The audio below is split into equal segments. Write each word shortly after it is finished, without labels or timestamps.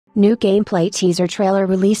New gameplay teaser trailer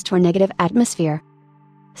released for Negative Atmosphere.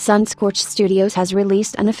 Sunscorched Studios has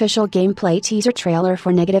released an official gameplay teaser trailer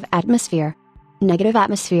for Negative Atmosphere. Negative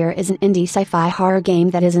Atmosphere is an indie sci-fi horror game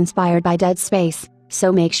that is inspired by Dead Space,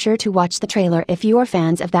 so make sure to watch the trailer if you are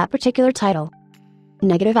fans of that particular title.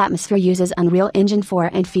 Negative Atmosphere uses Unreal Engine 4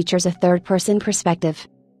 and features a third-person perspective.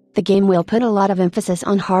 The game will put a lot of emphasis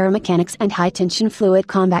on horror mechanics and high-tension fluid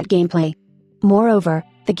combat gameplay. Moreover,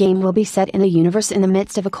 the game will be set in a universe in the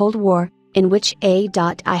midst of a Cold War, in which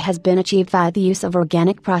AI has been achieved via the use of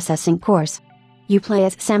organic processing cores. You play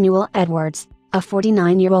as Samuel Edwards, a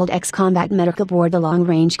 49-year-old ex-combat medic aboard the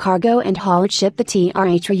long-range cargo and haulage ship the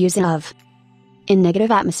Ryuzen. In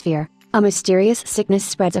Negative Atmosphere, a mysterious sickness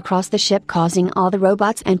spreads across the ship, causing all the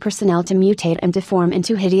robots and personnel to mutate and deform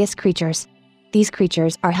into hideous creatures. These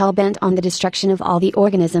creatures are hell-bent on the destruction of all the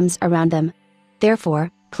organisms around them.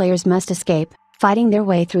 Therefore, players must escape, fighting their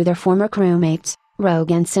way through their former crewmates, rogue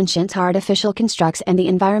and sentient artificial constructs, and the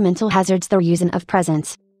environmental hazards the Ryuzen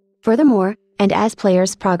presents. Furthermore, and as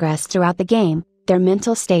players progress throughout the game, their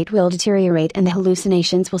mental state will deteriorate and the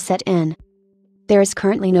hallucinations will set in. There is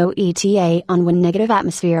currently no ETA on when Negative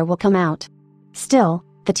Atmosphere will come out. Still,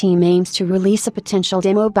 the team aims to release a potential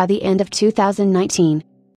demo by the end of 2019.